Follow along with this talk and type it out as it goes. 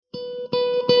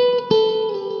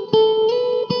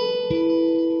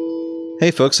Hey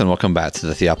folks, and welcome back to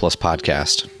the Theopolis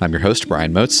Podcast. I'm your host,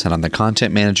 Brian Moats, and I'm the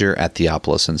content manager at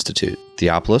Theopolis Institute.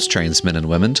 Theopolis trains men and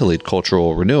women to lead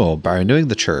cultural renewal by renewing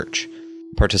the church.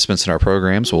 Participants in our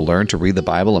programs will learn to read the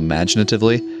Bible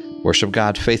imaginatively, worship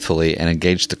God faithfully, and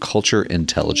engage the culture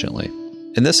intelligently.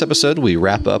 In this episode, we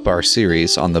wrap up our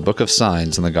series on the Book of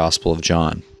Signs in the Gospel of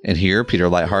John. And here, Peter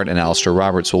Leithart and Alistair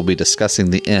Roberts will be discussing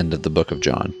the end of the Book of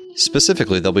John.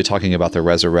 Specifically, they'll be talking about the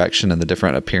resurrection and the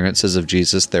different appearances of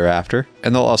Jesus thereafter,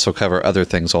 and they'll also cover other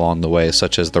things along the way,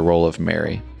 such as the role of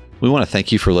Mary. We want to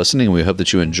thank you for listening, and we hope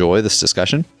that you enjoy this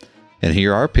discussion. And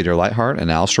here are Peter Leithart and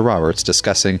Alistair Roberts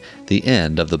discussing the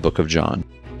end of the Book of John.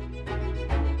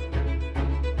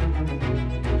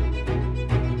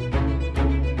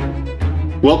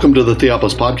 Welcome to the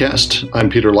Theopolis Podcast. I'm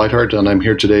Peter Leithart, and I'm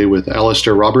here today with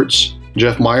Alistair Roberts.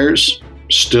 Jeff Myers,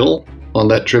 still on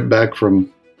that trip back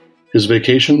from his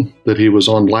vacation that he was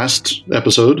on last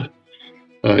episode.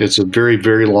 It's a very,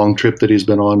 very long trip that he's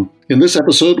been on. In this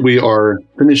episode, we are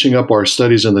finishing up our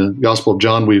studies in the Gospel of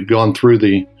John. We've gone through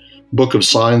the Book of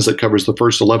Signs that covers the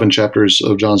first 11 chapters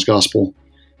of John's Gospel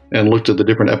and looked at the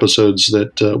different episodes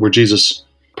that where Jesus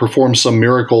performs some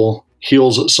miracle,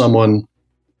 heals someone.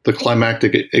 The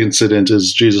climactic incident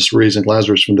is Jesus raising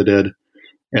Lazarus from the dead.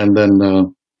 And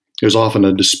then there's often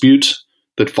a dispute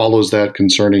that follows that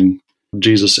concerning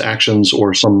Jesus' actions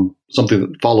or something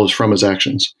that follows from his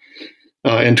actions.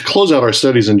 And to close out our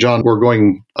studies in John, we're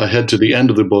going ahead to the end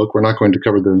of the book. We're not going to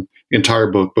cover the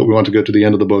entire book, but we want to go to the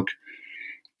end of the book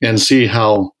and see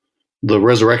how the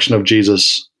resurrection of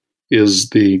Jesus is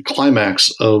the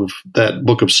climax of that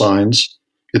Book of Signs.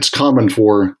 It's common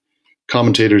for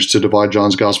commentators to divide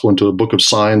John's Gospel into a book of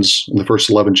signs in the first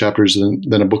 11 chapters and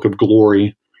then a book of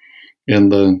glory in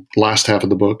the last half of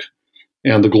the book.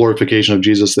 And the glorification of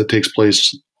Jesus that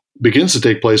begins to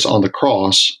take place on the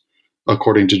cross,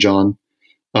 according to John,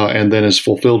 and then is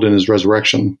fulfilled in his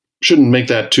resurrection. Shouldn't make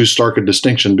that too stark a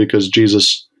distinction because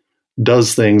Jesus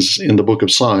does things in the book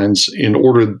of signs in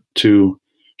order to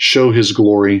show his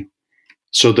glory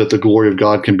so that the glory of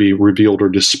God can be revealed or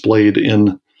displayed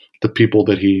in the people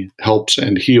that he helps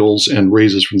and heals and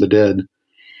raises from the dead.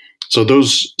 So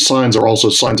those signs are also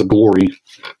signs of glory.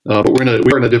 But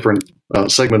we're in a different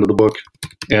segment of the book,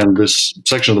 and this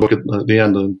section of the book at the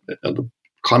end, the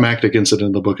climactic incident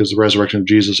of the book is the resurrection of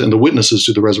Jesus and the witnesses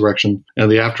to the resurrection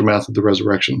and the aftermath of the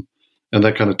resurrection. And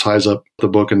that kind of ties up the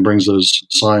book and brings those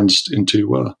signs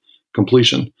into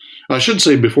completion. I should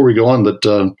say before we go on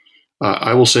that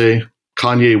I will say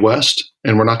Kanye West,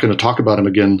 and we're not going to talk about him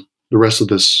again the rest of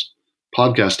this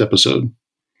podcast episode.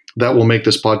 That will make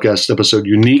this podcast episode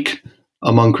unique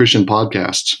among Christian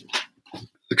podcasts.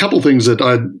 A couple things that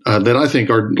I think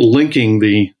are linking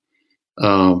the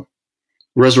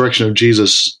resurrection of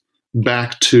Jesus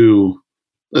back to,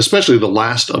 especially the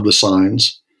last of the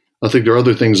signs. I think there are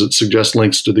other things that suggest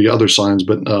links to the other signs,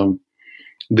 but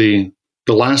the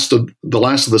last of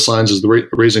the signs is the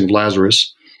raising of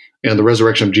Lazarus, and the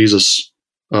resurrection of Jesus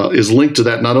is linked to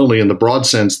that, not only in the broad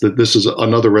sense that this is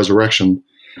another resurrection,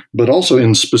 but also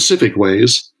in specific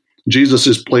ways. Jesus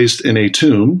is placed in a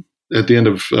tomb at the end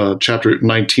of chapter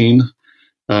 19.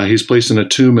 He's placed in a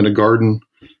tomb in a garden.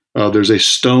 There's a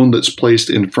stone that's placed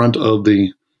in front of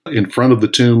the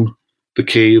tomb, the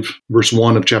cave, verse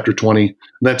 1 of chapter 20.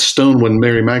 That stone, when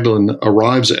Mary Magdalene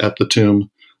arrives at the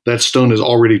tomb, that stone is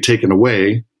already taken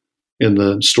away. In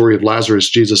the story of Lazarus,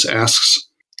 Jesus asks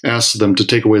them to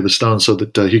take away the stone so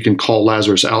that he can call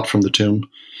Lazarus out from the tomb.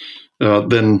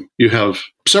 Then you have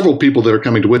several people that are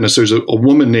coming to witness. There's a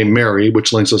woman named Mary,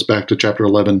 which links us back to chapter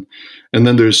 11. And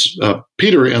then there's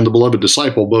Peter and the beloved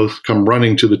disciple both come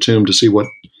running to the tomb to see what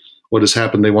has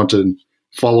happened. They want to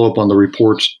follow up on the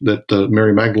report that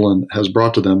Mary Magdalene has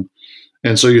brought to them.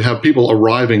 And so you have people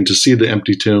arriving to see the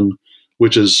empty tomb,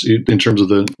 which is, in terms of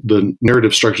the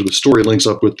narrative structure of the story, links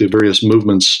up with the various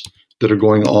movements that are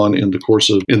going on in the course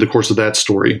of that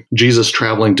story. Jesus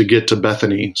traveling to get to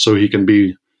Bethany so he can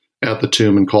be at the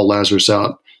tomb and call Lazarus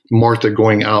out. Martha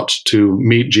going out to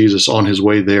meet Jesus on his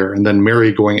way there, and then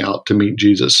Mary going out to meet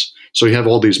Jesus. So you have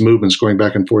all these movements going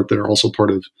back and forth that are also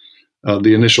part of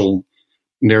the initial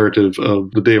narrative of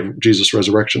the day of Jesus'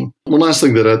 resurrection. One last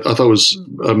thing that I thought was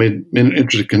made an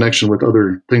interesting connection with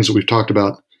other things that we've talked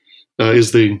about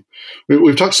is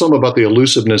we've talked some about the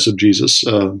elusiveness of Jesus.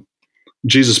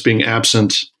 Jesus being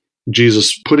absent,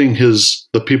 Jesus putting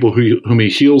the people whom he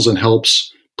heals and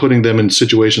helps, putting them in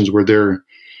situations where they're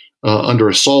under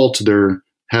assault, they're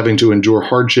having to endure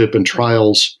hardship and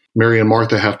trials. Mary and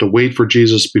Martha have to wait for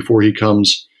Jesus before he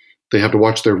comes. They have to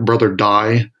watch their brother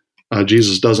die.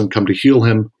 Jesus doesn't come to heal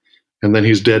him, and then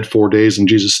he's dead 4 days, and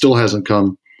Jesus still hasn't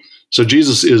come. So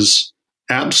Jesus is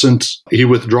absent, he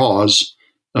withdraws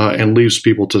and leaves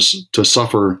people to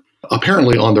suffer,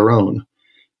 apparently on their own.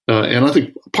 And I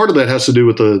think part of that has to do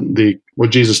with the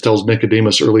what Jesus tells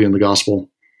Nicodemus early in the gospel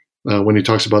when he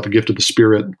talks about the gift of the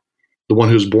Spirit. The one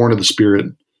who's born of the Spirit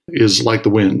is like the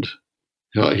wind.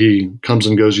 He comes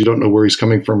and goes. You don't know where he's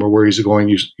coming from or where he's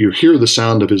going. You hear the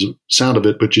sound of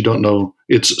it, but you don't know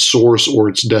its source or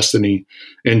its destiny.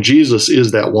 And Jesus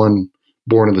is that one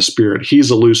born of the Spirit.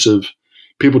 He's elusive.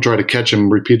 People try to catch him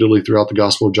repeatedly throughout the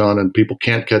Gospel of John, and people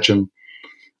can't catch him.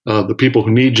 The people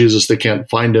who need Jesus, they can't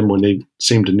find him when they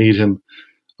seem to need him.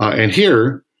 And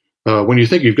here, when you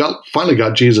think you've finally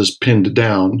got Jesus pinned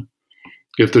down,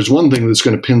 if there's one thing that's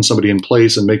going to pin somebody in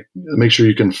place and make sure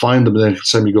you can find them the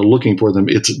next time you go looking for them,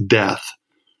 it's death.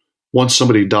 Once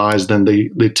somebody dies, then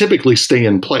they typically stay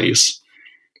in place.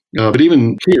 But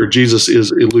even here, Jesus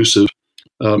is elusive.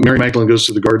 Mary Magdalene goes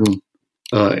to the garden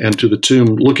and to the tomb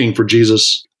looking for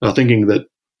Jesus, thinking that,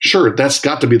 sure, that's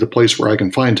got to be the place where I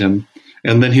can find him.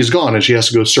 And then he's gone, and she has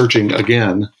to go searching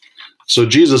again. So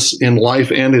Jesus, in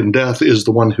life and in death, is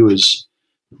the one who is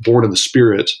born of the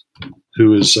Spirit,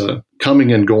 who is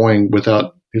coming and going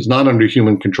he's not under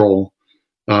human control.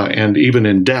 And even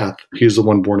in death, he's the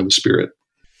one born of the Spirit.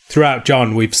 Throughout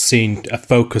John, we've seen a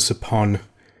focus upon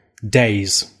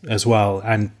days as well.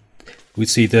 And we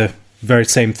see the very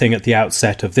same thing at the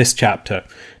outset of this chapter.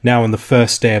 Now, on the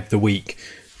first day of the week,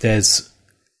 there's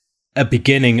a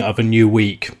beginning of a new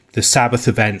week. The Sabbath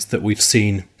events that we've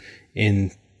seen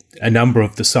in a number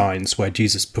of the signs where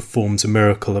Jesus performs a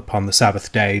miracle upon the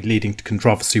Sabbath day, leading to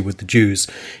controversy with the Jews,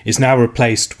 is now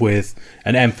replaced with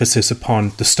an emphasis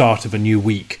upon the start of a new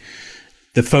week.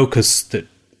 The focus that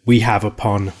we have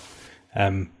upon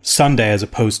Sunday as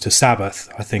opposed to Sabbath,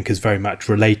 I think, is very much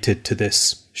related to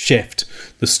this shift,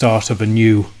 the start of a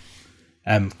new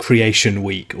creation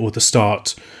week, or the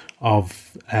start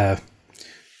of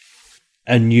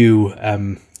a new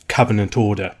covenant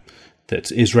order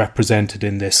that is represented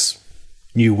in this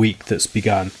new week that's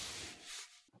begun.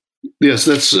 Yes,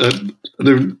 that's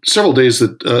there are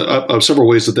several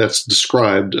ways that that's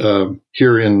described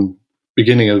here in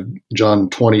beginning of John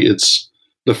 20. It's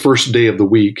the first day of the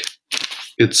week.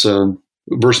 It's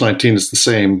verse 19 is the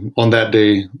same. On that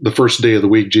day, the first day of the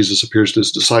week, Jesus appears to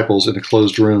his disciples in a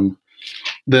closed room.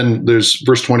 Then there's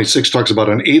verse 26 talks about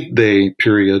an 8th day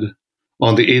period.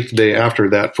 On the 8th day after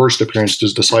that first appearance to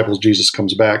his disciples, Jesus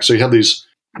comes back. So you have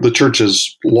the church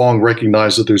has long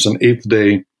recognized that there's an 8th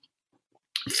day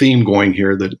theme going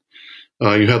here, that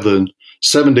you have the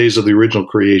 7 days of the original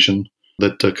creation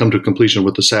that come to completion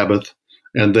with the Sabbath.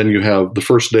 And then you have the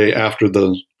first day after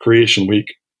the creation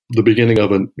week, the beginning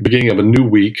of a new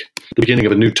week, the beginning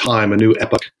of a new time, a new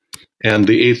epoch. And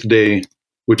the 8th day,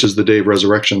 which is the day of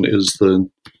resurrection, is the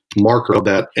marker of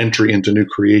that entry into new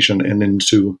creation and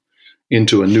into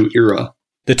a new era.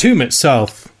 The tomb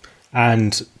itself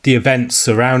and the events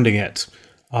surrounding it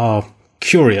are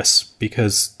curious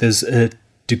because there's a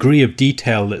degree of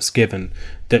detail that's given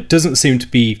that doesn't seem to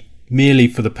be merely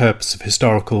for the purpose of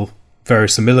historical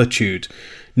verisimilitude,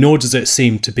 nor does it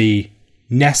seem to be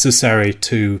necessary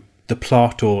to the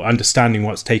plot or understanding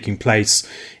what's taking place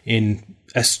in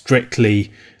a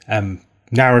strictly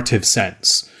narrative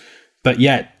sense. But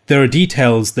yet there are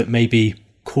details that maybe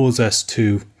cause us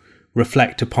to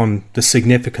reflect upon the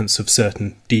significance of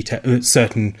certain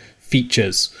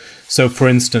features. So, for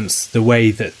instance, the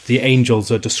way that the angels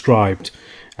are described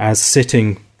as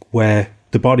sitting where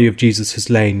the body of Jesus has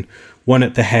lain, one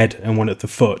at the head and one at the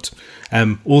foot.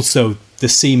 Also, the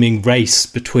seeming race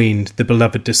between the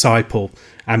beloved disciple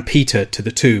and Peter to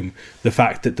the tomb. The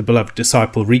fact that the beloved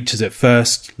disciple reaches it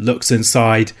first, looks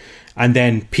inside, and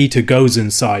then Peter goes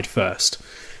inside first.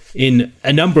 In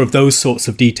a number of those sorts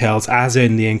of details, as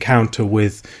in the encounter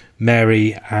with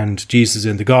Mary and Jesus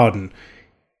in the garden,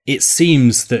 it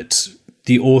seems that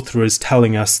the author is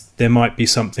telling us there might be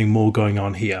something more going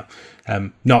on here,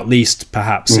 not least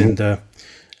perhaps in the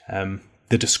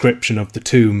description of the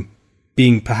tomb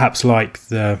being perhaps like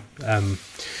the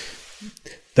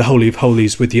Holy of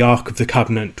Holies with the Ark of the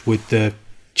Covenant, with the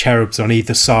cherubs on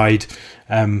either side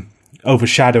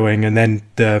overshadowing, and then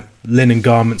the linen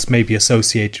garments may be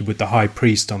associated with the high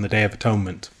priest on the Day of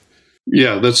Atonement.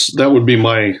 Yeah, that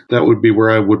would be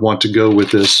where I would want to go with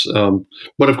this.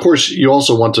 But of course, you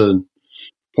also want to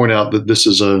point out that this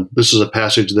is a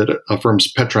passage that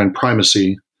affirms Petrine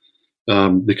primacy,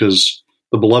 because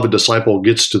the beloved disciple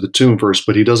gets to the tomb first,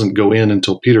 but he doesn't go in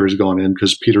until Peter has gone in,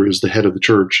 because Peter is the head of the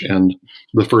church and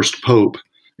the first pope.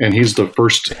 And he's the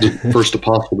first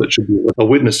apostle that should be a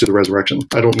witness to the resurrection.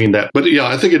 I don't mean that, but yeah,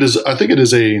 I think it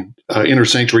is a inner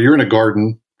sanctuary. You're in a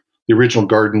garden. The original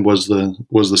garden was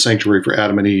the sanctuary for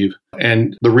Adam and Eve,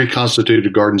 and the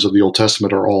reconstituted gardens of the Old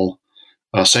Testament are all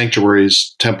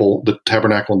sanctuaries, temple, the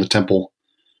tabernacle and the temple.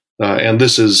 And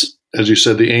this is, as you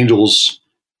said, the angels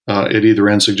at either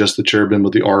end suggest the cherubim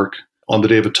with the ark. On the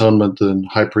Day of Atonement, the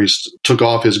high priest took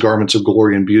off his garments of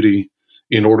glory and beauty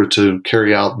in order to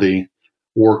carry out the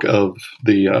work of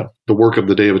the work of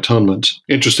the Day of Atonement.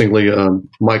 Interestingly,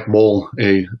 Mike Bull,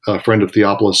 a friend of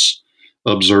Theophilus,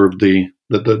 observed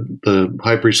that the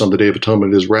high priest on the Day of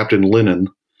Atonement is wrapped in linen,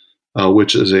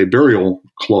 which is a burial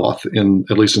cloth,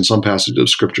 at least in some passages of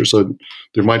Scripture. So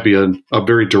there might be a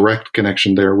very direct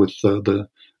connection there with the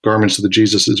garments that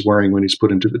Jesus is wearing when he's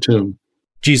put into the tomb.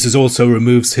 Jesus also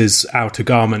removes his outer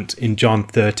garment in John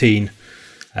 13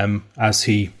 as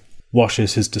he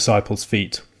washes his disciples'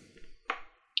 feet.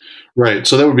 Right.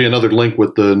 So that would be another link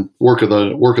with the work of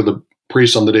the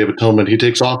priest on the Day of Atonement. He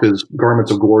takes off his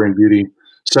garments of glory and beauty,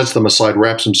 sets them aside,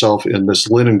 wraps himself in this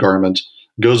linen garment,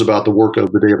 goes about the work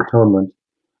of the Day of Atonement,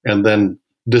 and then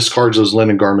discards those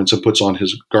linen garments and puts on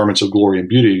his garments of glory and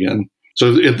beauty again.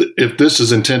 So if this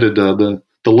is intended, the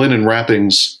linen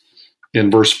wrappings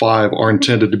in verse 5 are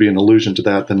intended to be an allusion to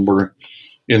that, then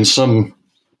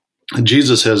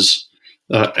Jesus has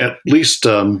at least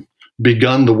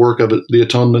begun the work of the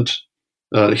atonement.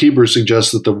 Hebrews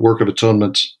suggests that the work of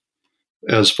atonement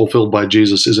as fulfilled by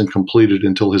Jesus isn't completed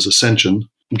until his ascension.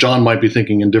 John might be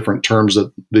thinking in different terms,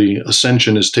 that the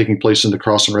ascension is taking place in the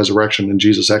cross and resurrection, and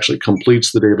Jesus actually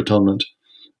completes the Day of Atonement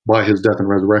by his death and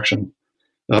resurrection.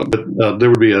 But there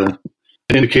would be an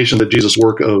indication that Jesus'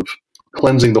 work of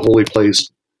cleansing the holy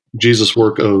place, Jesus'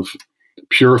 work of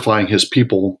purifying his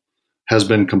people has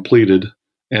been completed.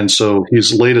 And so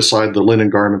he's laid aside the linen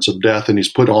garments of death, and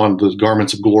he's put on the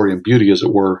garments of glory and beauty, as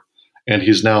it were. And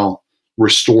he's now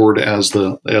restored as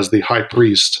the high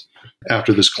priest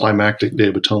after this climactic Day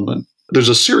of Atonement. There's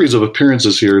a series of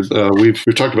appearances here. We've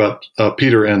talked about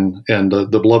Peter and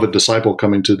the beloved disciple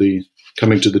coming to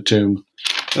the tomb.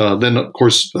 Then, of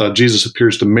course, Jesus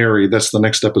appears to Mary. That's the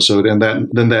next episode. And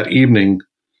then that evening,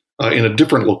 in a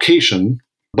different location,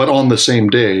 but on the same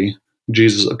day,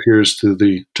 Jesus appears to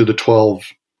the 12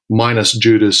 minus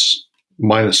Judas,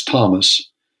 minus Thomas.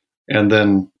 And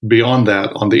then beyond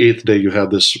that, on the 8th day, you have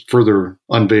this further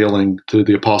unveiling to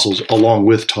the apostles along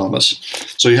with Thomas.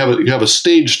 So you have a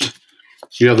staged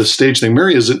thing.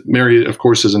 Mary, of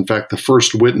course, is in fact the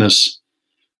first witness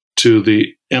to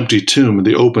the empty tomb,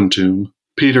 the open tomb.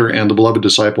 Peter and the beloved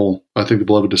disciple, I think the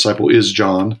beloved disciple is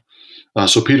John.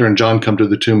 So Peter and John come to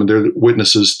the tomb, and they're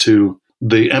witnesses to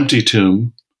the empty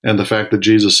tomb and the fact that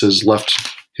Jesus has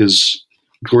left his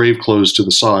grave clothes to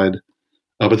the side.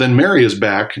 But then Mary is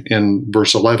back in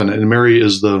verse 11, and Mary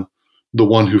is the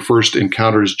one who first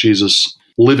encounters Jesus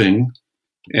living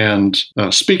and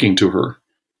speaking to her.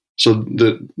 So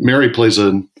Mary plays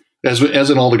as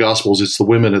in all the Gospels, it's the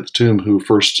women at the tomb who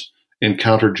first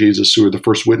encountered Jesus, who are the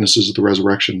first witnesses of the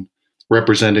resurrection,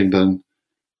 representing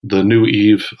the new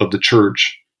Eve of the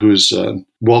church, who is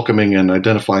welcoming and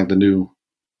identifying the new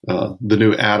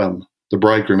Adam, the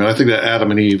bridegroom. And I think that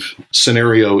Adam and Eve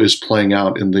scenario is playing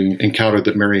out in the encounter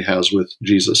that Mary has with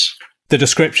Jesus. The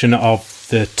description of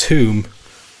the tomb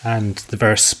and the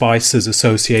various spices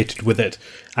associated with it,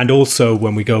 and also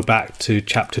when we go back to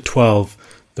chapter 12,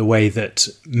 the way that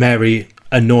Mary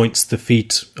anoints the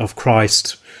feet of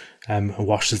Christ and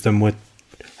washes them with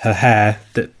her hair,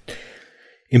 that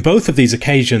in both of these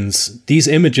occasions, these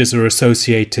images are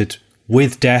associated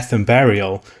with death and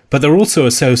burial, but they're also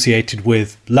associated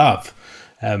with love.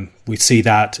 We see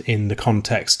that in the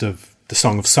context of the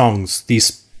Song of Songs. These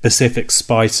specific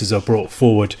spices are brought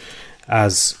forward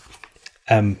as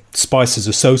spices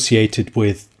associated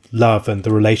with love and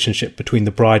the relationship between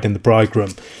the bride and the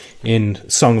bridegroom. In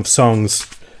Song of Songs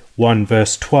 1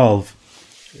 verse 12,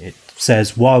 it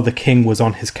says, "While the king was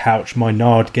on his couch, my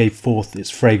nard gave forth its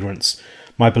fragrance.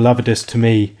 My beloved is to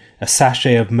me a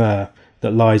sachet of myrrh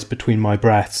that lies between my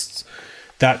breasts."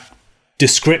 That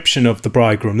description of the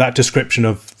bridegroom, that description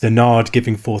of the nard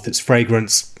giving forth its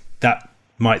fragrance, that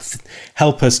might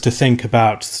help us to think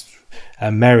about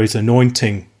Mary's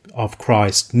anointing of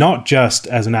Christ, not just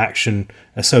as an action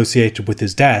associated with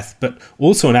his death, but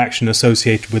also an action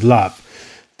associated with love.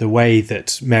 The way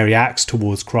that Mary acts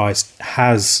towards Christ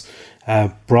has a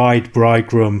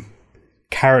bridegroom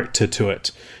character to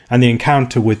it. And the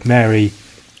encounter with Mary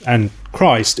and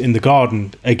Christ in the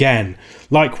garden, again,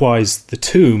 likewise, the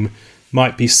tomb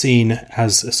might be seen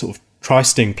as a sort of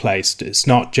trysting place. It's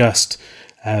not just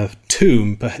a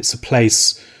tomb, but it's a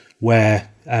place where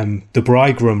the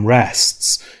bridegroom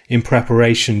rests in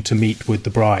preparation to meet with the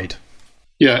bride.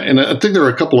 Yeah, and I think there are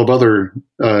a couple of other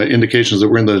indications that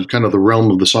we're in the kind of the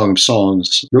realm of the Song of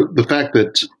Songs. The fact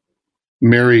that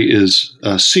Mary is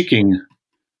seeking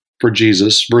for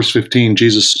Jesus. Verse 15,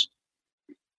 Jesus'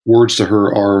 words to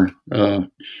her are,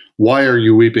 "Why are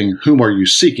you weeping? Whom are you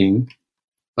seeking?"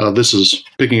 This is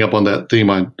picking up on that theme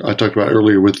I talked about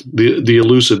earlier with the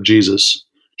elusive Jesus.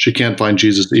 She can't find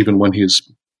Jesus even when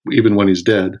he's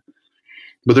dead.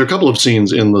 But there are a couple of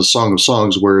scenes in the Song of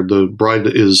Songs where the bride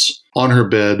is on her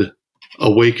bed,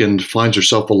 awakened, finds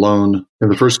herself alone. In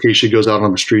the first case, she goes out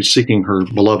on the street seeking her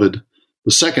beloved.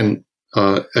 The second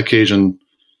occasion,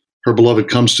 her beloved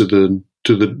comes to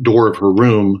the door of her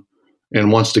room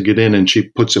and wants to get in, and she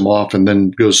puts him off and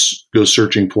then goes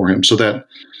searching for him. So that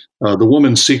the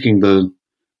woman seeking the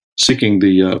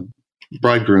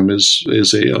bridegroom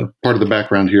is a part of the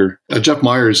background here. Jeff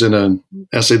Myers, in an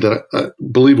essay that I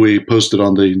believe we posted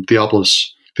on the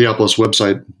Theopolis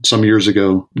website some years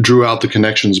ago, drew out the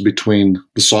connections between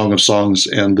the Song of Songs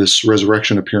and this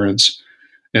resurrection appearance,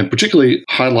 and particularly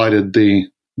highlighted the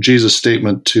Jesus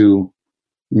statement to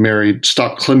Mary,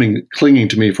 "Stop clinging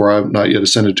to me, for I have not yet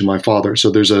ascended to my Father." So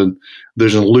there's an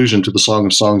allusion to the Song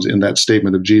of Songs in that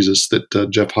statement of Jesus that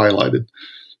Jeff highlighted.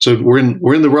 So we're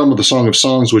in the realm of the Song of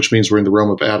Songs, which means we're in the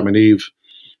realm of Adam and Eve.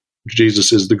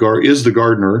 Jesus is the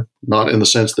gardener, not in the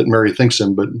sense that Mary thinks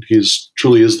him, but he's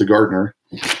truly is the gardener.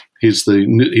 He's the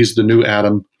new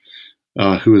Adam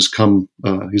who has come.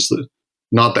 He's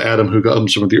not the Adam who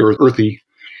comes from the earthy,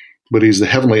 but he's the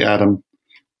heavenly Adam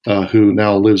who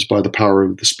now lives by the power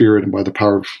of the Spirit and by the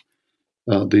power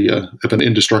of an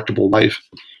indestructible life.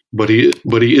 But he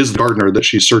is the gardener that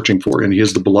she's searching for, and he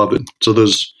is the beloved. So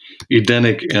those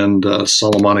Edenic and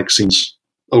Solomonic scenes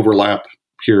overlap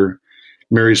here.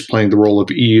 Mary's playing the role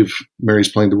of Eve. Mary's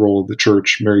playing the role of the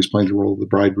church. Mary's playing the role of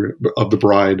the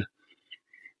bride.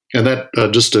 And that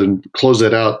just to close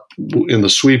that out in the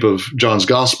sweep of John's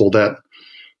gospel,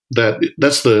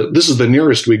 this is the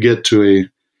nearest we get to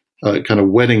a kind of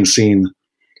wedding scene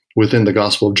within the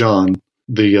Gospel of John.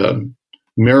 The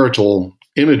marital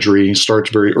imagery starts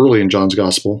very early in John's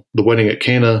gospel. The wedding at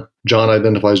Cana, John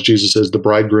identifies Jesus as the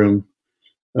bridegroom.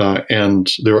 And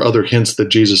there are other hints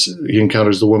that he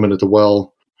encounters the woman at the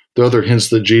well. There are other hints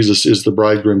that Jesus is the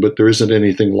bridegroom, but there isn't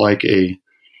anything like a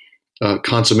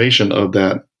consummation of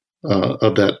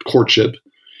that courtship.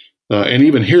 And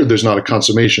even here, there's not a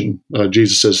consummation.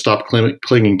 Jesus says, "Stop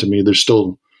clinging to me." There's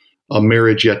still a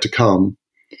marriage yet to come.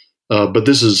 But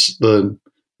this is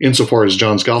insofar as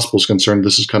John's gospel is concerned,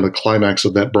 this is kind of the climax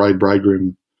of that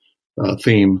bridegroom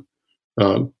theme.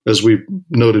 As we've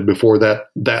noted before,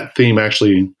 that theme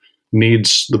actually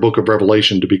needs the book of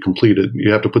Revelation to be completed.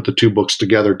 You have to put the two books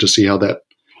together to see how that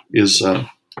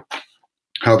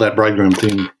bridegroom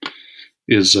theme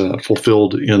is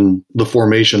fulfilled in the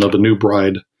formation of a new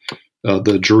bride,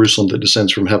 the Jerusalem that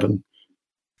descends from heaven.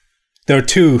 There are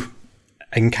two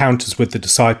encounters with the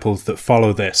disciples that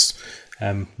follow this,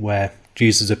 where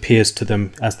Jesus appears to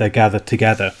them as they're gathered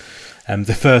together.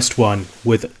 The first one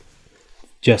with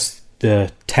just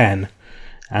the 10,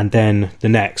 and then the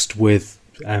next with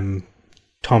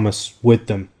Thomas with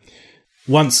them.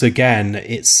 Once again,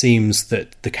 it seems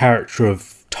that the character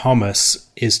of Thomas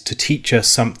is to teach us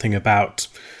something about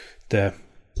the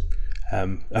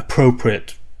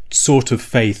appropriate sort of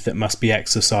faith that must be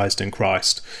exercised in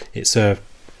Christ. It's a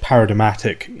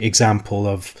paradigmatic example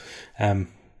of,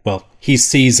 he's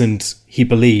seasoned, he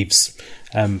believes,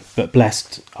 but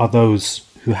blessed are those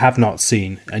who have not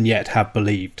seen and yet have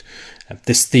believed.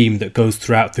 This theme that goes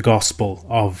throughout the gospel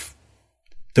of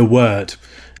the word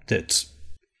that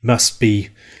must be,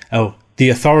 the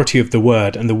authority of the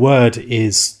word, and the word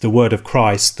is the word of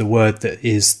Christ, the word that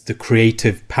is the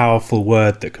creative, powerful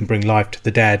word that can bring life to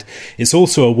the dead. It's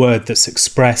also a word that's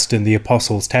expressed in the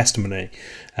apostles' testimony.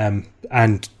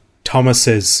 And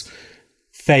Thomas's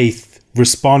faith,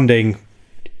 responding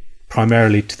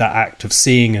primarily to that act of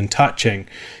seeing and touching,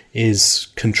 is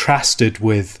contrasted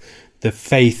with the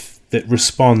faith that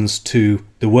responds to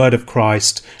the word of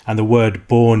Christ and the word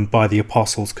borne by the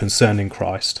apostles concerning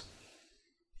Christ.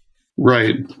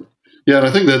 Right. Yeah, and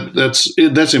I think that's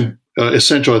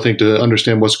essential, I think, to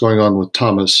understand what's going on with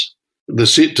Thomas. To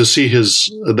see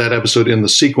that episode in the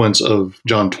sequence of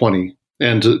John 20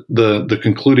 and the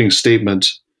concluding statement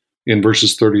in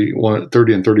verses 30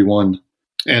 and 31,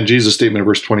 and Jesus' statement in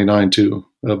verse 29 too.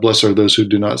 Blessed are those who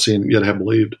do not see and yet have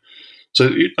believed. So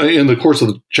in the course of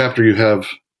the chapter, you have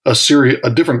a series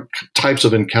of different types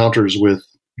of encounters with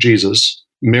Jesus.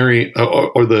 Mary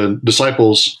or the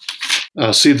disciples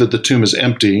see that the tomb is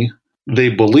empty. They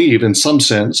believe in some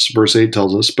sense, verse 8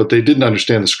 tells us, but they didn't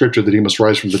understand the scripture that he must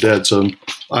rise from the dead. So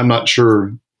I'm not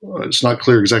sure it's not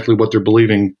clear exactly what they're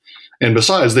believing. And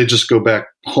besides, they just go back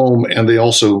home and they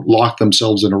also lock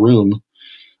themselves in a room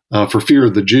for fear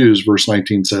of the Jews, verse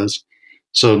 19 says.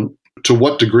 So to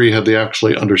what degree have they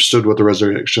actually understood what the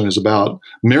resurrection is about?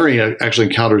 Mary actually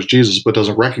encounters Jesus but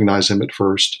doesn't recognize him at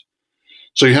first.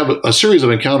 So you have a series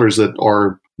of encounters that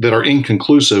are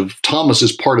inconclusive. Thomas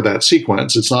is part of that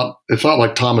sequence. It's not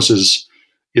like Thomas is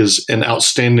an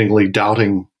outstandingly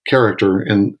doubting character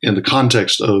in the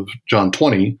context of John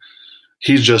 20.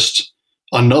 He's just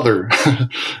another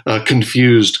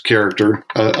confused character,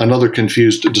 another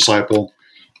confused disciple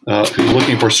who's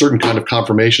looking for a certain kind of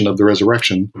confirmation of the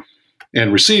resurrection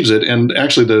and receives it. And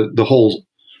actually, the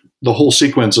whole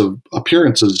sequence of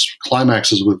appearances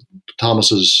climaxes with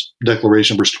Thomas's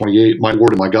declaration, verse 28, "My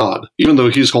Lord and my God." Even though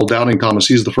he's called Doubting Thomas,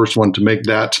 he's the first one to make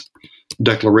that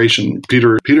declaration.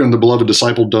 Peter and the beloved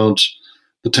disciple don't.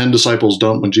 The 10 disciples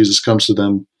don't when Jesus comes to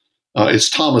them. It's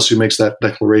Thomas who makes that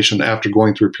declaration after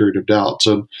going through a period of doubt.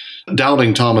 So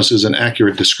Doubting Thomas is an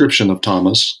accurate description of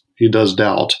Thomas. He does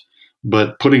doubt,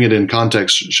 but putting it in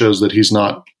context shows that he's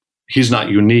not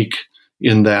unique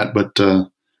in that, but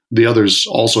the others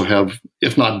also have,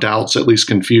 if not doubts, at least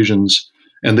confusions,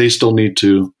 and they still need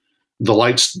to, the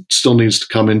light still needs to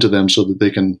come into them so that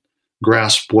they can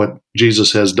grasp what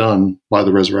Jesus has done by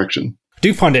the resurrection. I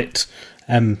do find it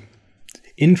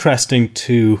interesting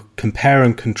to compare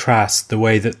and contrast the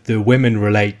way that the women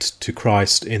relate to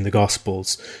Christ in the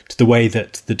Gospels to the way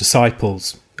that the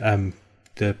disciples,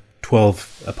 the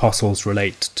 12 apostles,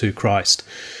 relate to Christ.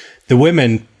 The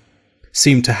women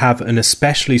seem to have an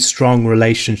especially strong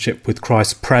relationship with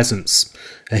Christ's presence,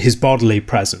 his bodily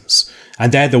presence,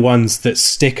 and they're the ones that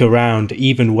stick around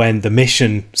even when the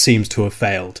mission seems to have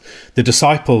failed. The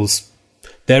disciples,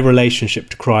 their relationship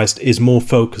to Christ is more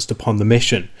focused upon the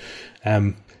mission,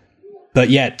 but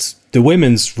yet the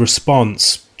women's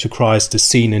response to Christ is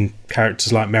seen in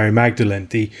characters like Mary Magdalene,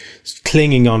 the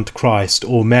clinging on to Christ,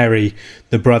 or Mary,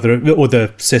 the brother or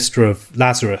the sister of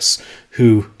Lazarus,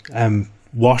 who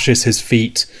washes his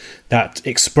feet, that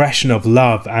expression of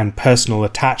love and personal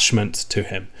attachment to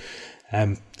him.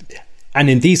 And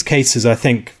in these cases, I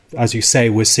think, as you say,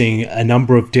 we're seeing a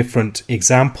number of different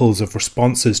examples of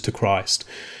responses to Christ.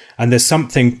 And there's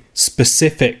something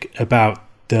specific about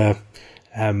the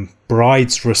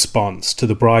bride's response to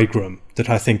the bridegroom that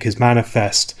I think is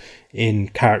manifest in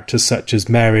characters such as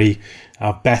Mary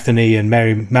of Bethany and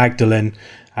Mary Magdalene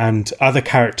and other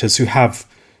characters who have,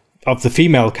 of the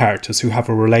female characters who have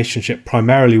a relationship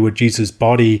primarily with Jesus'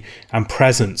 body and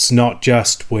presence, not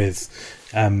just with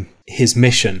his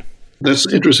mission. That's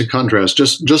an interesting contrast.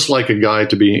 Just like a guy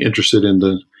to be interested in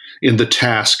the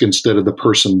task instead of the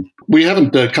person. We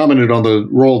haven't commented on the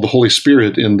role of the Holy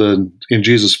Spirit in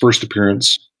Jesus' first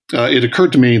appearance. It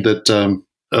occurred to me that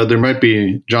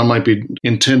John might be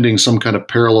intending some kind of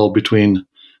parallel between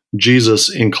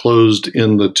Jesus enclosed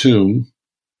in the tomb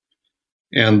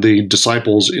and the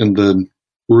disciples in the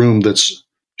room that's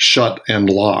shut and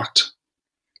locked.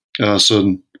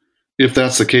 So if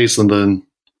that's the case, then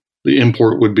the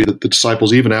import would be that the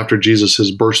disciples, even after Jesus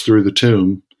has burst through the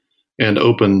tomb and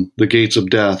opened the gates of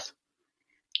death,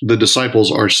 the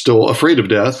disciples are still afraid of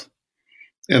death,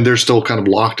 and they're still kind of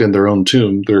locked in their own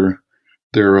tomb,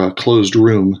 their closed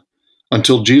room,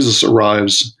 until Jesus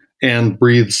arrives and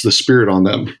breathes the Spirit on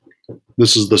them.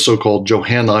 This is the so-called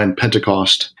Johannine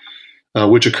Pentecost,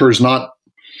 which occurs not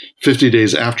 50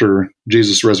 days after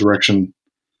Jesus' resurrection,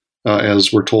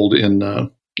 as we're told in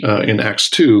Acts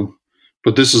 2,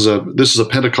 but this is a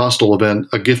Pentecostal event,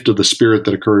 a gift of the Spirit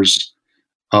that occurs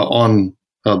on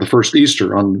the first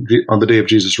Easter, on the day of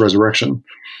Jesus' resurrection.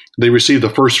 They receive the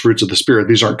first fruits of the Spirit.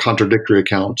 These aren't contradictory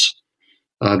accounts.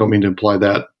 I don't mean to imply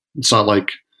that. It's not like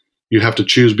you have to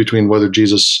choose between whether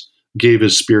Jesus gave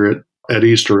his Spirit at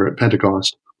Easter or at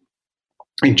Pentecost.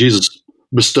 And Jesus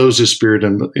bestows his Spirit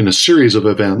in a series of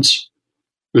events.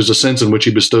 There's a sense in which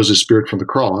he bestows his Spirit from the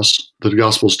cross. The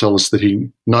Gospels tell us that he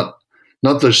not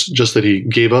just that he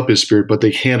gave up his Spirit, but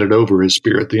they handed over his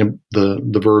Spirit.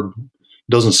 The verb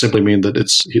doesn't simply mean that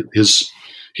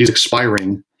he's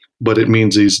expiring, but it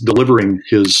means he's delivering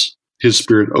his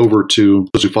Spirit over to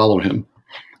those who follow him.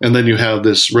 And then you have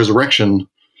this resurrection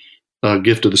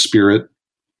gift of the Spirit,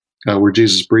 where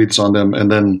Jesus breathes on them,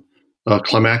 and then a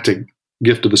climactic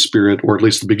gift of the Spirit, or at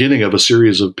least the beginning of a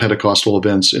series of Pentecostal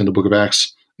events in the book of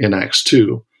Acts, in Acts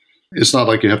 2. It's not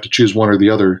like you have to choose one or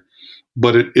the other,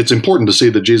 but it's important to see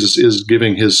that Jesus is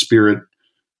giving his Spirit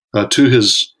to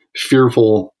his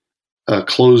fearful,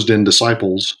 closed-in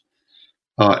disciples,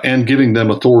 and giving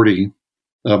them authority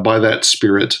by that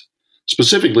Spirit.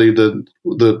 Specifically,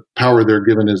 the power they're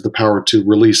given is the power to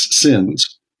release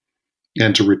sins.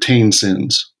 and to retain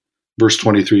sins, verse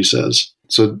 23 says.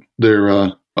 So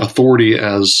their authority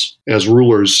as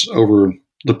rulers over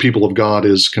the people of God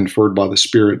is conferred by the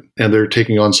Spirit, and they're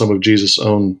taking on some of Jesus'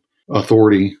 own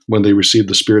authority when they receive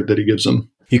the Spirit that he gives them.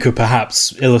 You could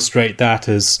perhaps illustrate that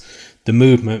as the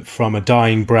movement from a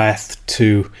dying breath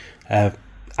to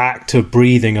act of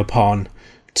breathing upon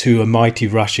to a mighty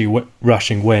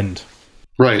rushing wind.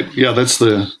 Right. Yeah, that's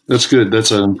good.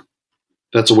 That's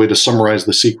a way to summarize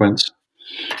the sequence.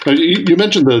 You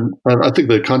mentioned I think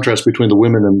the contrast between the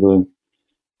women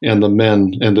and the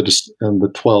men and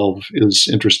the 12 is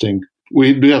interesting.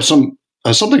 We do have something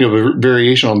of a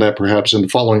variation on that perhaps in the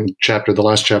following chapter, the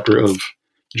last chapter of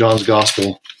John's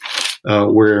Gospel,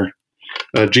 where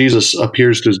Jesus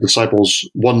appears to his disciples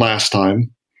one last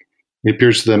time. He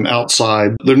appears to them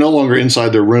outside. They're no longer inside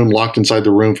their room, locked inside the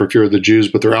room for fear of the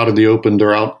Jews, but they're out in the open.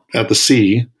 They're out at the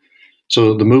sea.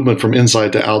 So the movement from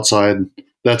inside to outside,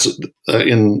 that's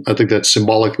I think that's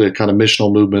symbolically a kind of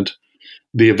missional movement.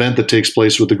 The event that takes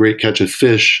place with the great catch of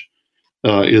fish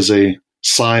is a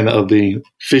sign of the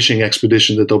fishing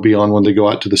expedition that they'll be on when they go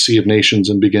out to the Sea of Nations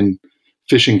and begin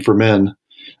fishing for men.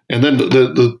 And then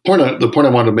the point I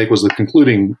wanted to make was the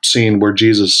concluding scene where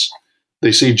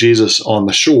they see Jesus on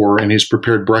the shore and he's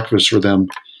prepared breakfast for them.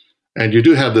 And you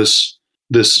do have this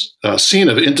scene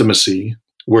of intimacy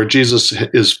where Jesus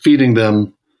is feeding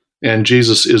them and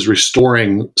Jesus is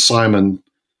restoring Simon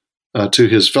to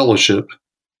his fellowship.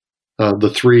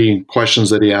 The three questions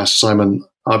that he asked Simon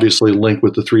obviously link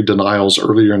with the three denials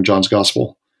earlier in John's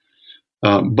Gospel.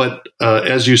 But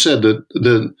as you said,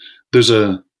 there's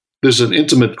an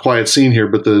intimate, quiet scene here,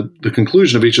 but the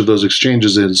conclusion of each of those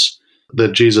exchanges is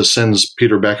that Jesus sends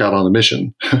Peter back out on a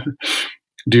mission.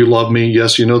 Do you love me?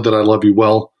 Yes, you know that I love you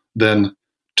well. Then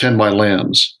tend my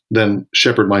lambs. Then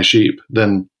shepherd my sheep.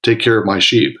 Then take care of my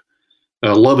sheep.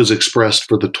 Love is expressed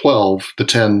for the 12, the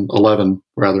 10, 11,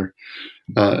 rather.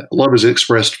 Love is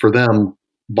expressed for them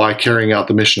by carrying out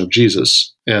the mission of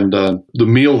Jesus. And the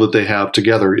meal that they have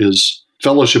together is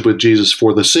fellowship with Jesus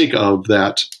for the sake of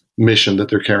that mission that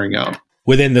they're carrying out.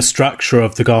 Within the structure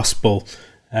of the gospel,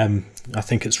 I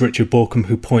think it's Richard Bauckham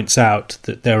who points out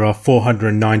that there are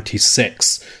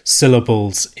 496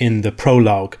 syllables in the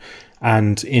prologue,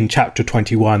 and in chapter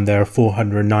 21 there are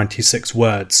 496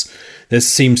 words. There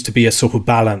seems to be a sort of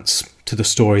balance to the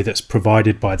story that's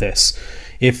provided by this.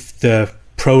 If the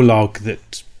prologue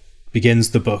that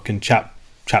begins the book in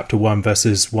chapter 1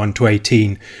 verses 1 to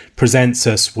 18 presents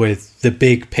us with the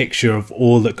big picture of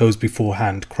all that goes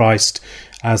beforehand, Christ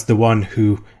as the one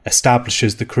who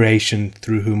establishes the creation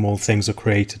through whom all things are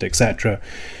created, etc.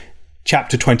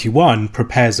 Chapter 21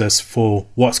 prepares us for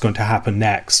what's going to happen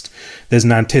next. There's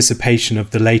an anticipation of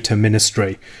the later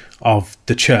ministry of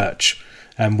the church.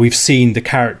 We've seen the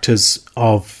characters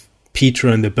of Peter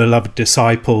and the beloved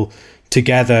disciple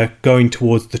together going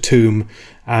towards the tomb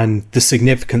and the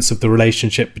significance of the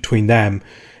relationship between them.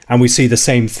 And we see the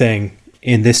same thing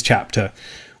in this chapter.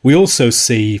 We also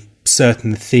see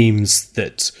certain themes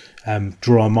that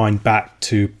draw our mind back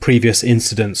to previous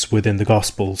incidents within the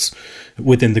Gospels.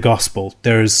 Within the Gospel,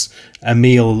 there's a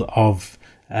meal of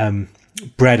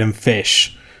bread and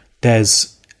fish.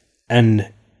 There's a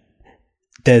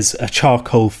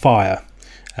charcoal fire,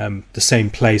 the same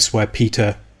place where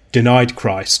Peter denied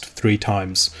Christ 3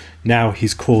 times. Now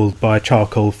he's called by a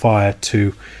charcoal fire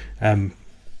to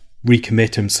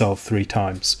recommit himself 3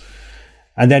 times.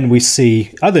 And then we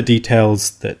see other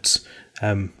details that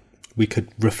we could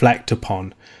reflect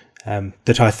upon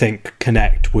that I think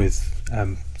connect with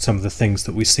some of the things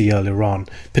that we see earlier on,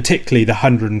 particularly the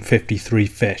 153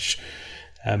 fish.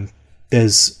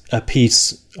 There's a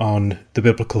piece on the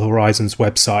Biblical Horizons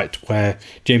website where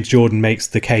James Jordan makes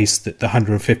the case that the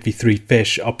 153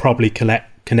 fish are probably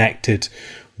connected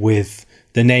with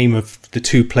the name of the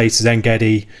 2 places,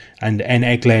 En-Gedi and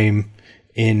En-Eglaim,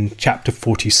 in chapter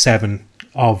 47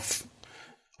 of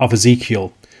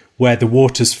Ezekiel, where the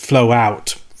waters flow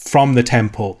out from the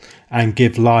temple and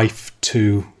give life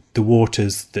to the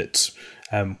waters that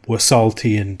were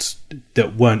salty and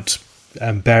that weren't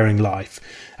bearing life.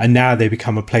 And now they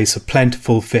become a place of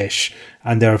plentiful fish,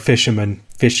 and there are fishermen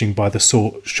fishing by the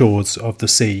shores of the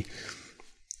sea.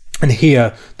 And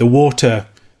here, the water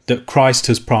that Christ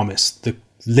has promised, the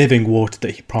living water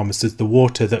that he promised, is the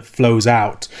water that flows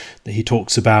out that he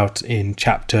talks about in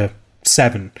chapter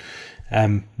 7.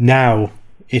 Now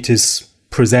it is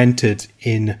presented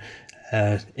in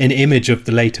an image of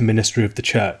the later ministry of the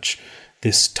church,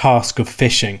 this task of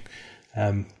fishing,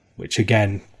 which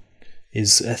again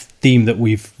is a theme that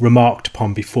we've remarked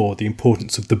upon before, the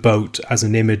importance of the boat as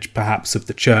an image perhaps of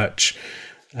the church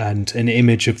and an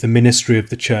image of the ministry of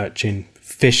the church in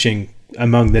fishing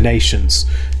among the nations,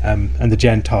 and the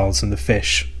Gentiles and the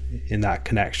fish in that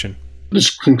connection.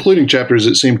 These concluding chapters,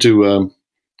 it seemed to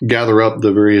gather up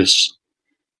the various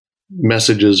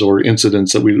messages or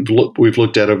incidents that we've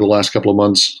looked at over the last couple of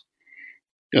months.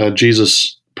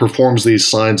 Jesus performs these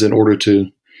signs in order to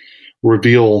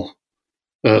reveal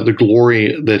the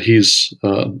glory that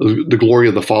the glory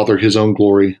of the Father, his own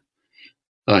glory.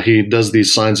 He does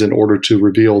these signs in order to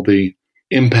reveal the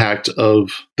impact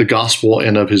of the gospel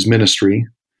and of his ministry.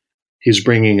 He's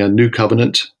bringing a new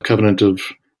covenant of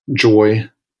joy,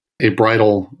 a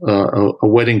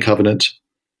wedding covenant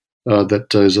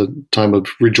that is a time of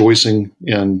rejoicing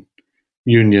and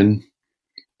union.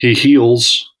 He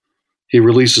heals. He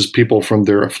releases people from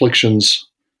their afflictions.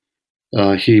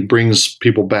 He brings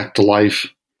people back to life.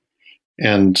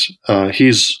 And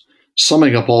he's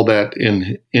summing up all that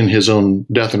in his own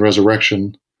death and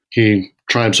resurrection. He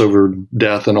triumphs over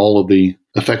death and all of the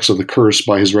effects of the curse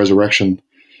by his resurrection.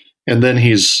 And then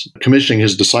he's commissioning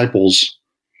his disciples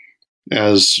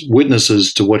as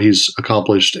witnesses to what he's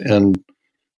accomplished and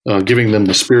giving them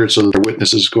the Spirit so that their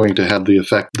witness is going to have the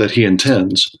effect that he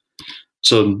intends.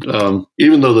 So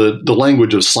even though the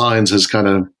language of signs has kind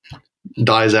of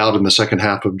dies out in the second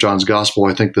half of John's Gospel,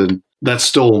 I think that that's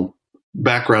still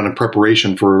background and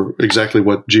preparation for exactly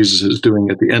what Jesus is doing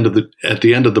at the end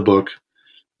of the book,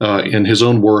 in his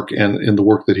own work and in the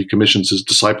work that he commissions his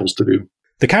disciples to do.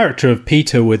 The character of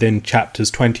Peter within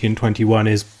chapters 20 and 21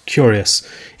 is curious.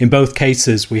 In both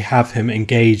cases, we have him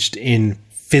engaged in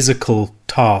physical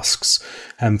tasks.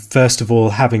 First of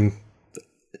all, having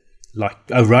like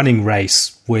a running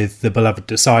race with the beloved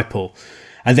disciple.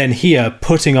 And then here,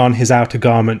 putting on his outer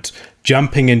garment,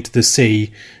 jumping into the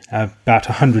sea about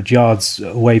 100 yards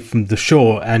away from the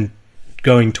shore and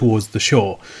going towards the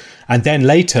shore. And then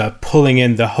later, pulling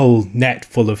in the whole net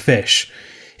full of fish.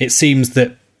 It seems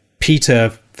that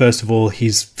Peter, first of all,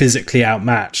 he's physically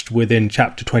outmatched within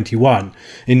chapter 21,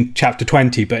 in chapter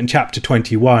 20, but in chapter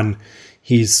 21,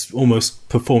 he's almost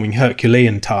performing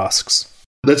Herculean tasks.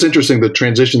 That's interesting, the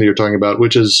transition that you're talking about,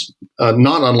 which is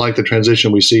not unlike the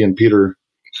transition we see in Peter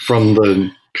from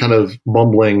the kind of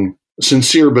bumbling,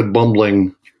 sincere but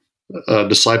bumbling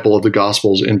disciple of the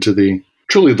Gospels into the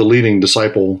truly the leading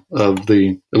disciple of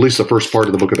at least the first part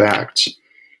of the book of Acts.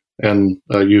 And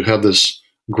you have this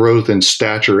growth in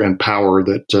stature and power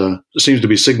that seems to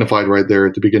be signified right there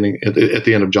at the beginning, at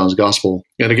the end of John's Gospel.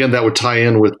 And again, that would tie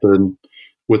in with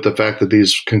the fact that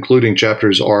these concluding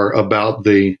chapters are about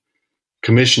the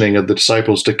commissioning of the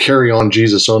disciples to carry on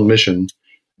Jesus' own mission.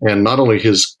 And not only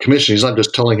his commission, he's not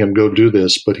just telling him, go do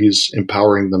this, but he's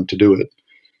empowering them to do it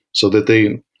so that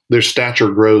their stature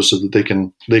grows so that they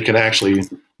can actually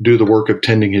do the work of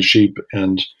tending his sheep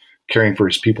and caring for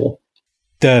his people.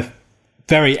 The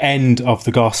very end of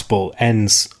the gospel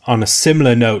ends on a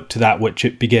similar note to that which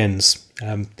it begins.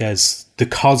 There's the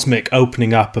cosmic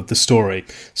opening up of the story.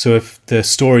 So if the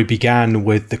story began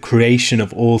with the creation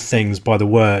of all things by the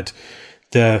word,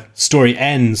 the story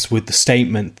ends with the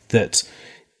statement that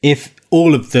if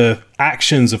all of the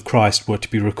actions of Christ were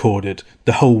to be recorded,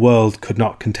 the whole world could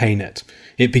not contain it.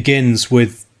 It begins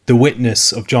with the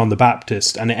witness of John the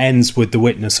Baptist and it ends with the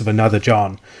witness of another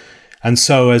John. And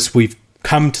so as we've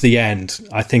come to the end,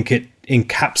 I think it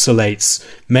encapsulates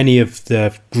many of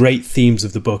the great themes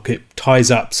of the book. It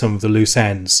ties up some of the loose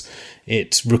ends.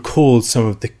 It records some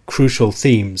of the crucial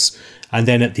themes. And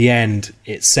then at the end,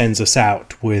 it sends us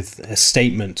out with a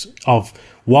statement of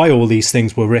why all these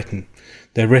things were written.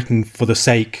 They're written for the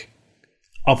sake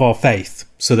of our faith,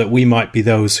 so that we might be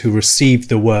those who receive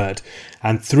the word.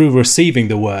 And through receiving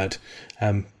the word,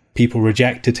 people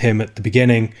rejected him at the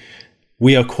beginning.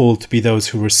 We are called to be those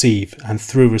who receive, and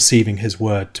through receiving his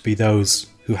word, to be those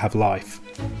who have life.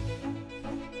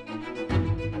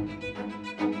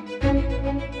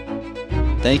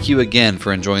 Thank you again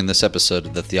for enjoying this episode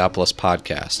of the Theopolis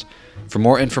Podcast. For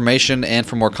more information and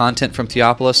for more content from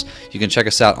Theopolis, you can check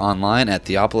us out online at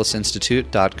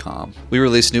theopolisinstitute.com. We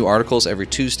release new articles every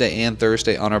Tuesday and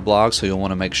Thursday on our blog, so you'll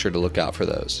want to make sure to look out for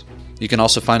those. You can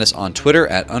also find us on Twitter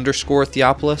at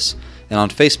 _Theopolis and on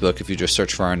Facebook if you just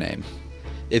search for our name.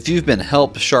 If you've been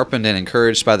helped, sharpened, and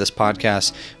encouraged by this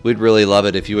podcast, we'd really love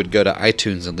it if you would go to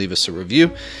iTunes and leave us a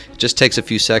review. It just takes a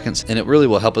few seconds, and it really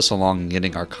will help us along in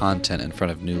getting our content in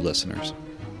front of new listeners.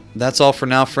 That's all for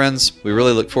now, friends. We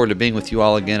really look forward to being with you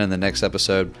all again in the next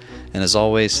episode. And as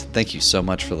always, thank you so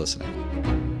much for listening.